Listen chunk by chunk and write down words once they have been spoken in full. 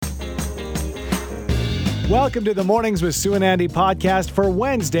Welcome to the Mornings with Sue and Andy podcast for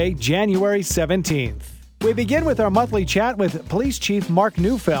Wednesday, January 17th. We begin with our monthly chat with Police Chief Mark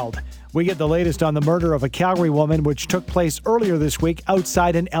Neufeld. We get the latest on the murder of a Calgary woman which took place earlier this week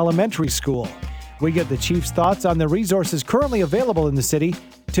outside an elementary school. We get the chief's thoughts on the resources currently available in the city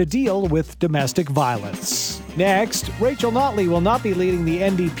to deal with domestic violence. Next, Rachel Notley will not be leading the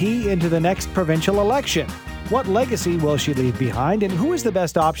NDP into the next provincial election. What legacy will she leave behind, and who is the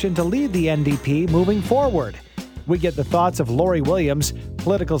best option to lead the NDP moving forward? We get the thoughts of Laurie Williams,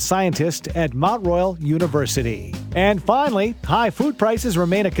 political scientist at Mount Royal University. And finally, high food prices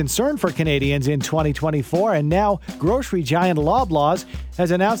remain a concern for Canadians in 2024, and now grocery giant Loblaws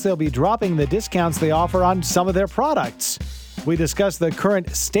has announced they'll be dropping the discounts they offer on some of their products. We discuss the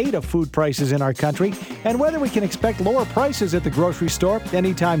current state of food prices in our country and whether we can expect lower prices at the grocery store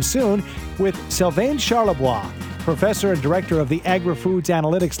anytime soon with Sylvain Charlebois, professor and director of the Agri-Foods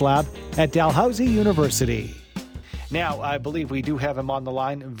Analytics Lab at Dalhousie University. Now, I believe we do have him on the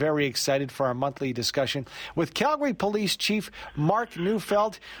line. Very excited for our monthly discussion with Calgary Police Chief Mark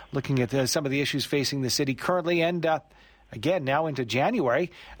Neufeld, looking at some of the issues facing the city currently and again, now into January,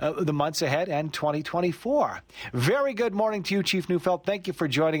 the months ahead, and 2024. Very good morning to you, Chief Neufeld. Thank you for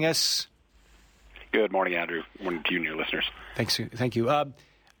joining us. Good morning, Andrew. Good morning to you and your listeners. Thank you.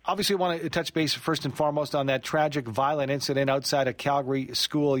 Obviously, I want to touch base first and foremost on that tragic, violent incident outside a Calgary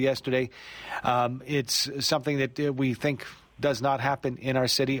school yesterday. It's something that we think does not happen in our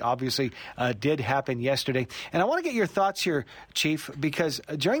city, obviously did happen yesterday. And I want to get your thoughts here, Chief, because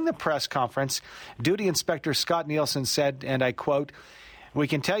during the press conference, Duty Inspector Scott Nielsen said, and I quote, "We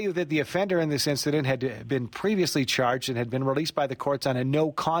can tell you that the offender in this incident had been previously charged and had been released by the courts on a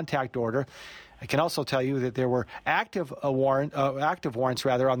no-contact order. I can also tell you that there were active warrants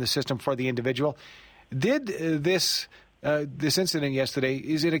on the system for the individual." Did this incident yesterday,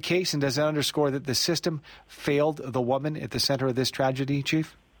 is it a case, and does it underscore that the system failed the woman at the center of this tragedy,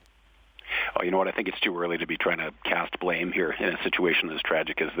 Chief? Oh, you know what? I think it's too early to be trying to cast blame here in a situation as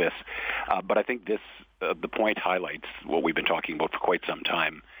tragic as this. But I think the point highlights what we've been talking about for quite some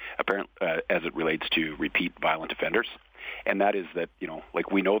time, as it relates to repeat violent offenders. And that is that,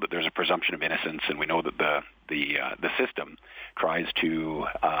 we know that there's a presumption of innocence, and we know that the system tries to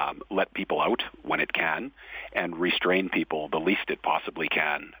let people out when it can and restrain people the least it possibly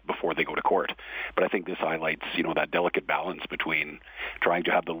can before they go to court. But I think this highlights, that delicate balance between trying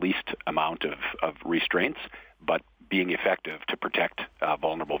to have the least amount of restraints, but being effective to protect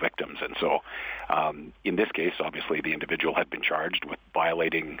vulnerable victims. And so in this case, obviously, the individual had been charged with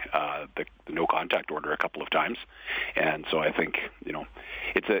violating the no-contact order a couple of times. And so I think,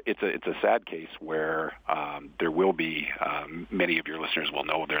 it's a sad case where there will be, many of your listeners will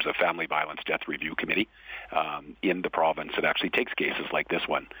know, there's a Family Violence Death Review Committee in the province that actually takes cases like this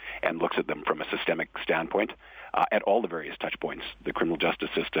one and looks at them from a systemic standpoint at all the various touch points, the criminal justice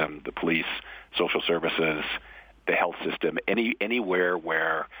system, the police, social services, the health system, anywhere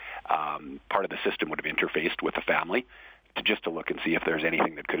where part of the system would have interfaced with the family, to look and see if there's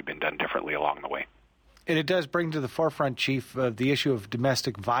anything that could have been done differently along the way. And it does bring to the forefront, Chief, the issue of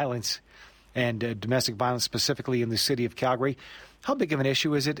domestic violence, and domestic violence specifically in the city of Calgary. How big of an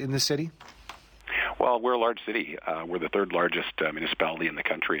issue is it in the city? Well, we're a large city. We're the third largest municipality in the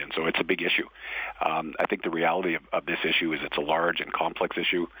country, and so it's a big issue. I think the reality of this issue is it's a large and complex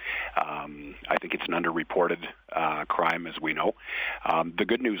issue. I think it's an underreported crime, as we know. The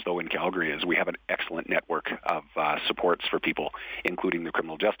good news, though, in Calgary is we have an excellent network of supports for people, including the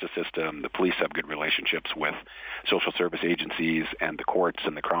criminal justice system. The police have good relationships with social service agencies and the courts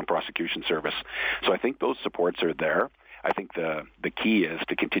and the Crown Prosecution Service. So I think those supports are there. I think the key is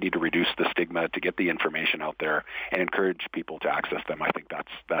to continue to reduce the stigma, to get the information out there, and encourage people to access them. I think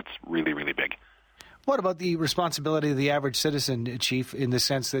that's really, really big. What about the responsibility of the average citizen, Chief, in the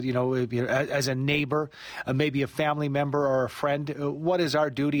sense that, as a neighbor, maybe a family member or a friend, what is our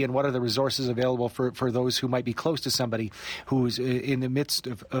duty and what are the resources available for those who might be close to somebody who's in the midst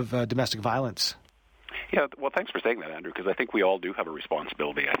of domestic violence? Yeah, well, thanks for saying that, Andrew, because I think we all do have a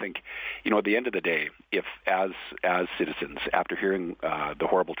responsibility. I think, at the end of the day, if as citizens, after hearing the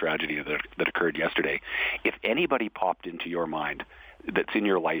horrible tragedy that occurred yesterday, if anybody popped into your mind that's in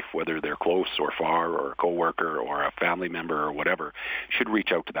your life, whether they're close or far or a coworker or a family member or whatever, should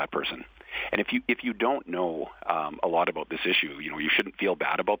reach out to that person. And if you don't know a lot about this issue, you shouldn't feel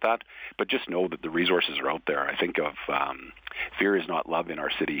bad about that, but just know that the resources are out there. I think of Fear is Not Love in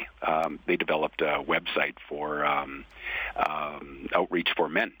our city. They developed a website for outreach for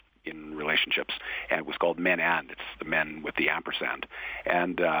men in relationships, and it was called Men And. It's the men with the ampersand.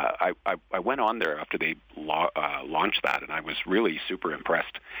 And I went on there after they launched that, and I was really super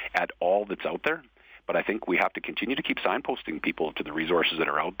impressed at all that's out there. But I think we have to continue to keep signposting people to the resources that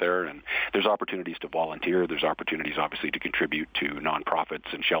are out there, and there's opportunities to volunteer. There's opportunities, obviously, to contribute to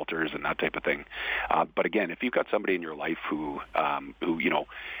nonprofits and shelters and that type of thing. But again, if you've got somebody in your life who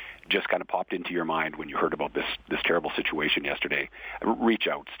just kind of popped into your mind when you heard about this terrible situation yesterday, reach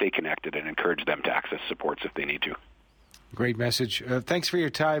out, stay connected, and encourage them to access supports if they need to. Great message. Thanks for your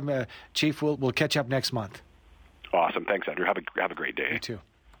time, Chief. We'll catch up next month. Awesome. Thanks, Andrew. Have a great day. You too.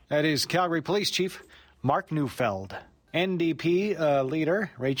 That is Calgary Police Chief Mark Neufeld. NDP leader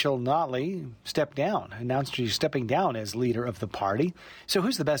Rachel Notley stepped down, announced she's stepping down as leader of the party. So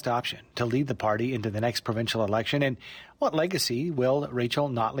who's the best option to lead the party into the next provincial election, and what legacy will Rachel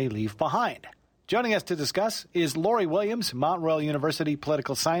Notley leave behind? Joining us to discuss is Laurie Williams, Mount Royal University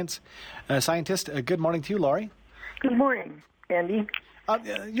political science scientist. Good morning to you, Laurie. Good morning, Andy.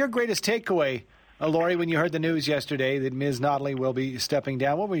 Your greatest takeaway, Laurie, when you heard the news yesterday that Ms. Notley will be stepping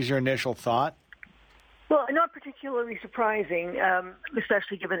down, what was your initial thought? Well, not particularly surprising,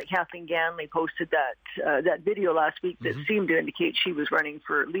 especially given that Kathleen Ganley posted that video last week that seemed to indicate she was running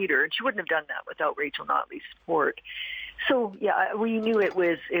for leader, and she wouldn't have done that without Rachel Notley's support. So, yeah, we knew it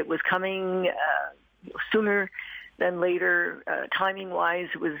was coming sooner than later. Timing-wise,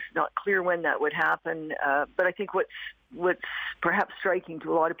 it was not clear when that would happen. But I think what's perhaps striking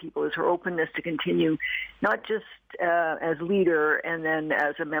to a lot of people is her openness to continue, not just as leader and then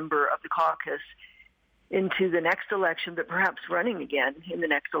as a member of the caucus, into the next election, but perhaps running again in the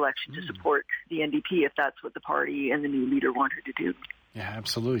next election to support the NDP if that's what the party and the new leader want her to do. Yeah,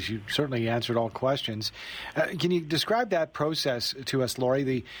 absolutely. You certainly answered all questions. Can you describe that process to us, Laurie,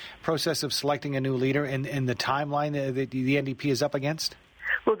 the process of selecting a new leader and the timeline that the NDP is up against?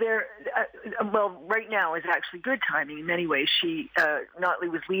 Well, right now is actually good timing in many ways.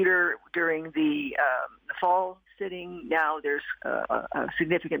 Notley was leader during the fall sitting. Now there's a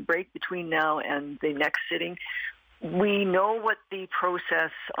significant break between now and the next sitting. We know what the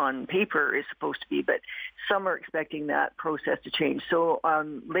process on paper is supposed to be, but some are expecting that process to change. So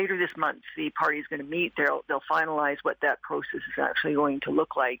later this month, the party is going to meet. They'll finalize what that process is actually going to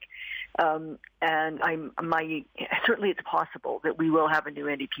look like. And certainly it's possible that we will have a new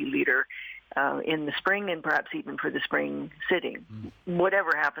NDP leader in the spring and perhaps even for the spring sitting.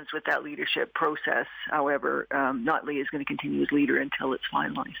 Whatever happens with that leadership process, however, Notley is going to continue as leader until it's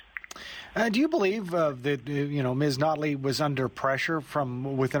finalized. Do you believe that Ms. Notley was under pressure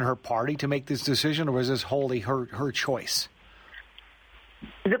from within her party to make this decision, or was this wholly her choice?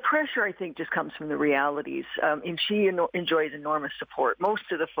 The pressure, I think, just comes from the realities, and she enjoys enormous support. Most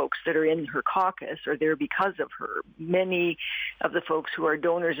of the folks that are in her caucus are there because of her. Many of the folks who are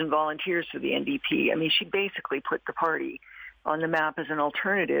donors and volunteers for the NDP, I mean, she basically put the party on the map as an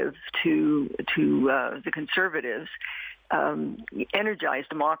alternative to the Conservatives. Energized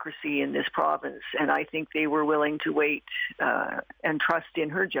democracy in this province, and I think they were willing to wait and trust in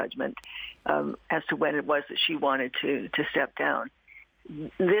her judgment as to when it was that she wanted to step down.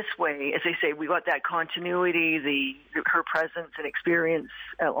 This way, as I say, we got that continuity, her presence and experience,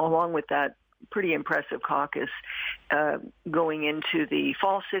 along with that pretty impressive caucus going into the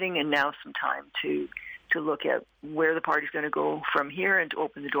fall sitting, and now some time to look at where the party's going to go from here and to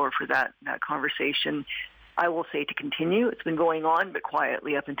open the door for that conversation. I will say to continue. It's been going on, but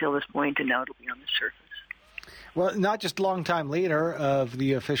quietly up until this point, and now it'll be on the surface. Well, not just longtime leader of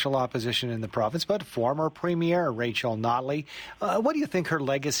the official opposition in the province, but former Premier Rachel Notley. What do you think her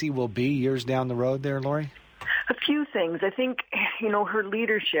legacy will be years down the road there, Laurie? A few things. I think, her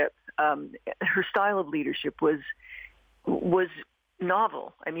leadership, her style of leadership was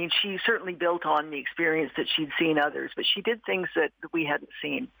novel. I mean, she certainly built on the experience that she'd seen others, but she did things that we hadn't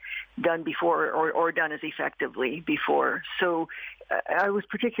seen done before or done as effectively before. So I was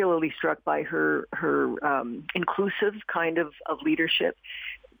particularly struck by her inclusive kind of leadership.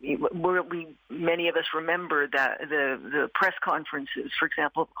 Many of us remember that the press conferences, for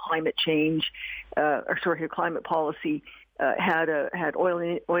example, climate policy, had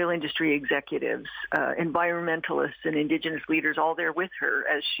oil industry executives, environmentalists, and Indigenous leaders all there with her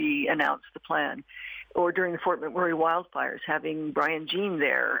as she announced the plan. Or during the Fort McMurray wildfires, having Brian Jean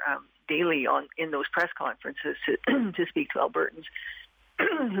there daily in those press conferences to speak to Albertans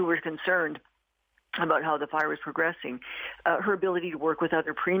who were concerned about how the fire was progressing. Her ability to work with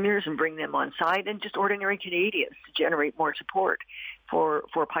other premiers and bring them on side, and just ordinary Canadians to generate more support for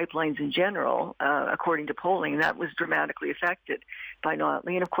pipelines in general, according to polling, that was dramatically affected by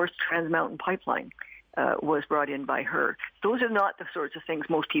Notley. And of course, Trans Mountain Pipeline was brought in by her. Those are not the sorts of things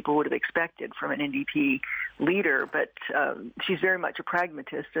most people would have expected from an NDP leader, but she's very much a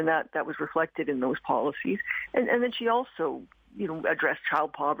pragmatist, and that was reflected in those policies. And then she also address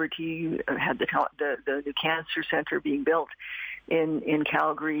child poverty, had the new cancer center being built in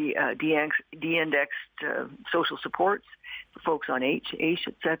Calgary, de-indexed social supports for folks on ACE,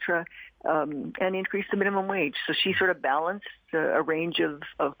 etc., and increased the minimum wage. So she sort of balanced a range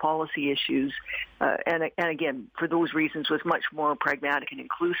of policy issues, and again, for those reasons, was much more pragmatic and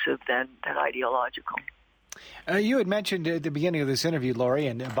inclusive than ideological. You had mentioned at the beginning of this interview, Laurie,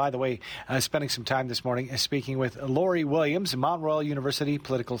 and by the way, spending some time this morning speaking with Laurie Williams, Mount Royal University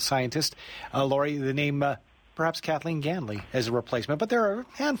political scientist. Laurie, the name perhaps Kathleen Ganley as a replacement, but there are a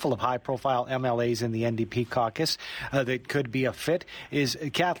handful of high-profile MLAs in the NDP caucus that could be a fit. Is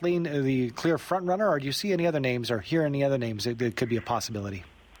Kathleen the clear front-runner, or do you see any other names or hear any other names that could be a possibility?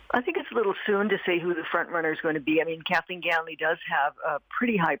 I think it's a little soon to say who the front runner is going to be. I mean, Kathleen Ganley does have a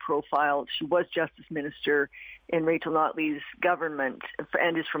pretty high profile. She was Justice Minister in Rachel Notley's government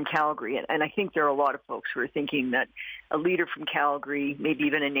and is from Calgary. And I think there are a lot of folks who are thinking that a leader from Calgary, maybe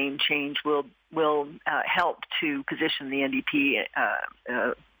even a name change, will help to position the NDP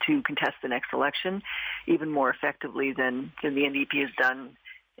to contest the next election even more effectively than the NDP has done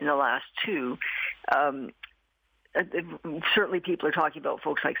in the last two. Certainly people are talking about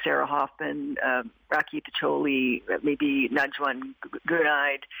folks like Sarah Hoffman, Raki Pacholi, maybe Najwan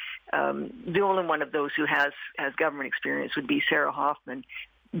Goodide. The only one of those who has government experience would be Sarah Hoffman.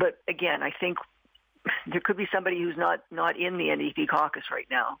 But again, I think there could be somebody who's not in the NDP caucus right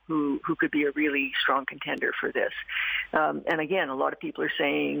now who could be a really strong contender for this. And again, a lot of people are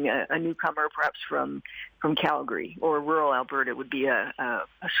saying a newcomer perhaps from Calgary or rural Alberta would be a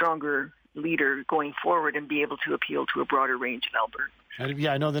stronger leader going forward and be able to appeal to a broader range of Albertans.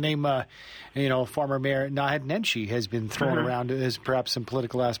 Yeah, I know the name, former Mayor Naheed Nenshi has been thrown around as perhaps some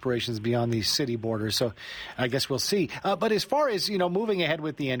political aspirations beyond the city borders. So I guess we'll see. But as far as, moving ahead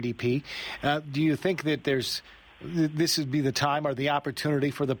with the NDP, do you think that this would be the time or the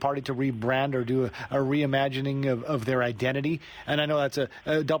opportunity for the party to rebrand or do a reimagining of their identity? And I know that's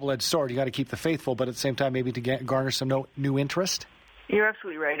a double-edged sword. You got to keep the faithful, but at the same time maybe to garner some new interest? You're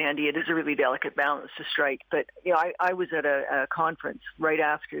absolutely right, Andy. It is a really delicate balance to strike. But I was at a conference right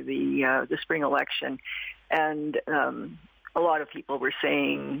after the spring election, and a lot of people were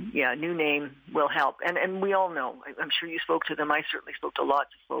saying, new name will help. And we all know. I'm sure you spoke to them. I certainly spoke to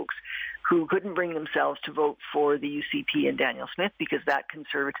lots of folks who couldn't bring themselves to vote for the UCP and Daniel Smith because that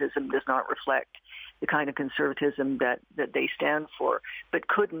conservatism does not reflect the kind of conservatism that they stand for, but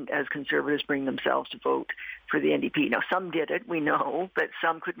couldn't, as conservatives, bring themselves to vote for the NDP. Now, some did it, we know, but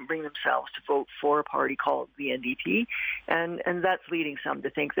some couldn't bring themselves to vote for a party called the NDP, and that's leading some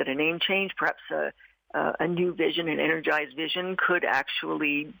to think that a name change, perhaps a new vision, an energized vision, could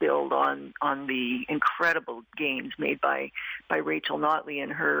actually build on the incredible gains made by Rachel Notley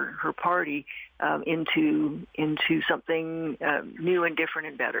and her party into something new and different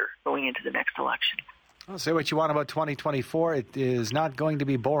and better going into the next election. Well, say what you want about 2024. It is not going to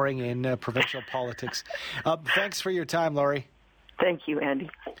be boring in provincial politics. Thanks for your time, Laurie. Thank you, Andy.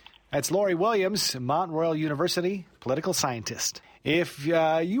 That's Laurie Williams, Mount Royal University political scientist. If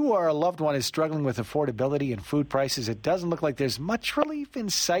you or a loved one is struggling with affordability and food prices, it doesn't look like there's much relief in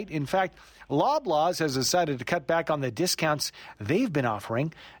sight. In fact, Loblaws has decided to cut back on the discounts they've been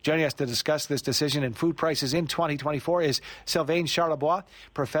offering. Joining us to discuss this decision and food prices in 2024 is Sylvain Charlebois,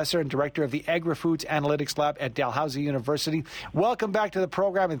 professor and director of the Agri-Foods Analytics Lab at Dalhousie University. Welcome back to the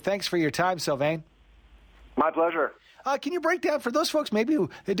program, and thanks for your time, Sylvain. My pleasure. Can you break down for those folks maybe who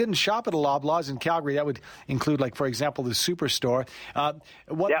didn't shop at a Loblaws in Calgary? That would include, like, for example, the Superstore.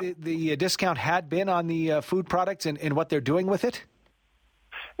 What the discount had been on the food products and what they're doing with it?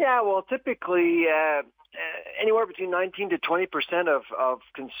 Yeah, well, typically anywhere between 19 to 20% of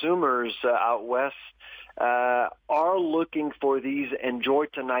consumers out west are looking for these enjoy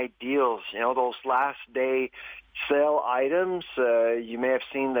tonight deals. Those last day sale items. You may have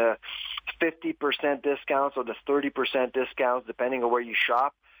seen the 50% discounts or the 30% discounts, depending on where you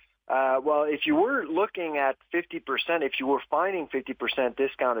shop. Well, if you were looking at 50%, if you were finding 50%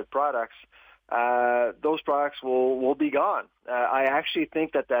 discounted products, those products will be gone. I actually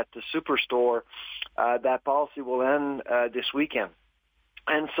think that the Superstore, that policy will end this weekend.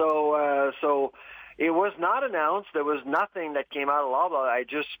 And so it was not announced. There was nothing that came out of Loblaw. I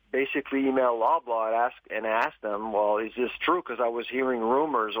just basically emailed Loblaw and asked them, well, is this true? Because I was hearing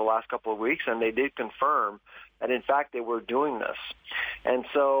rumors the last couple of weeks, and they did confirm that, in fact, they were doing this. And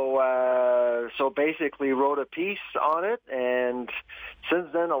so basically wrote a piece on it, and since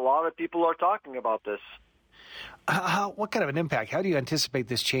then a lot of people are talking about this. What kind of an impact? How do you anticipate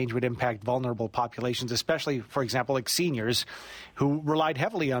this change would impact vulnerable populations, especially, for example, like seniors who relied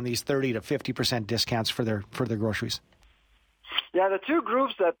heavily on these 30 to 50% discounts for their groceries? Yeah, the two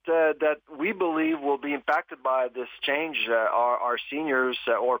groups that we believe will be impacted by this change are seniors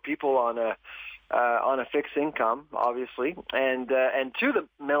or people on a fixed income, obviously, and to the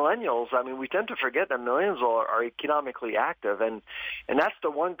millennials. I mean, we tend to forget that millennials are economically active, and that's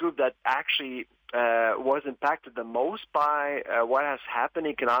the one group that actually was impacted the most by what has happened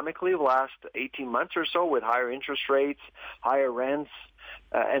economically the last 18 months or so, with higher interest rates, higher rents,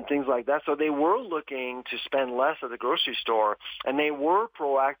 and things like that. So they were looking to spend less at the grocery store, and they were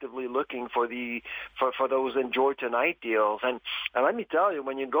proactively looking for those enjoy tonight deals. And let me tell you,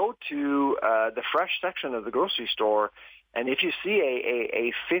 when you go to the fresh section of the grocery store, and if you see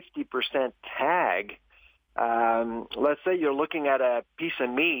a 50% tag, let's say you're looking at a piece of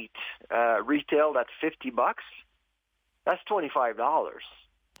meat retailed at $50, that's $25.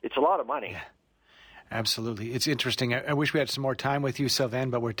 It's a lot of money. Yeah. Absolutely. It's interesting. I wish we had some more time with you,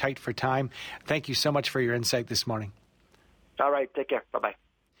 Sylvain, but we're tight for time. Thank you so much for your insight this morning. All right. Take care. Bye-bye.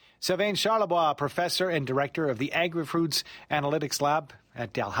 Sylvain Charlebois, professor and director of the Agri-Foods Analytics Lab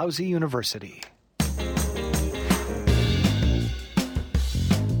at Dalhousie University.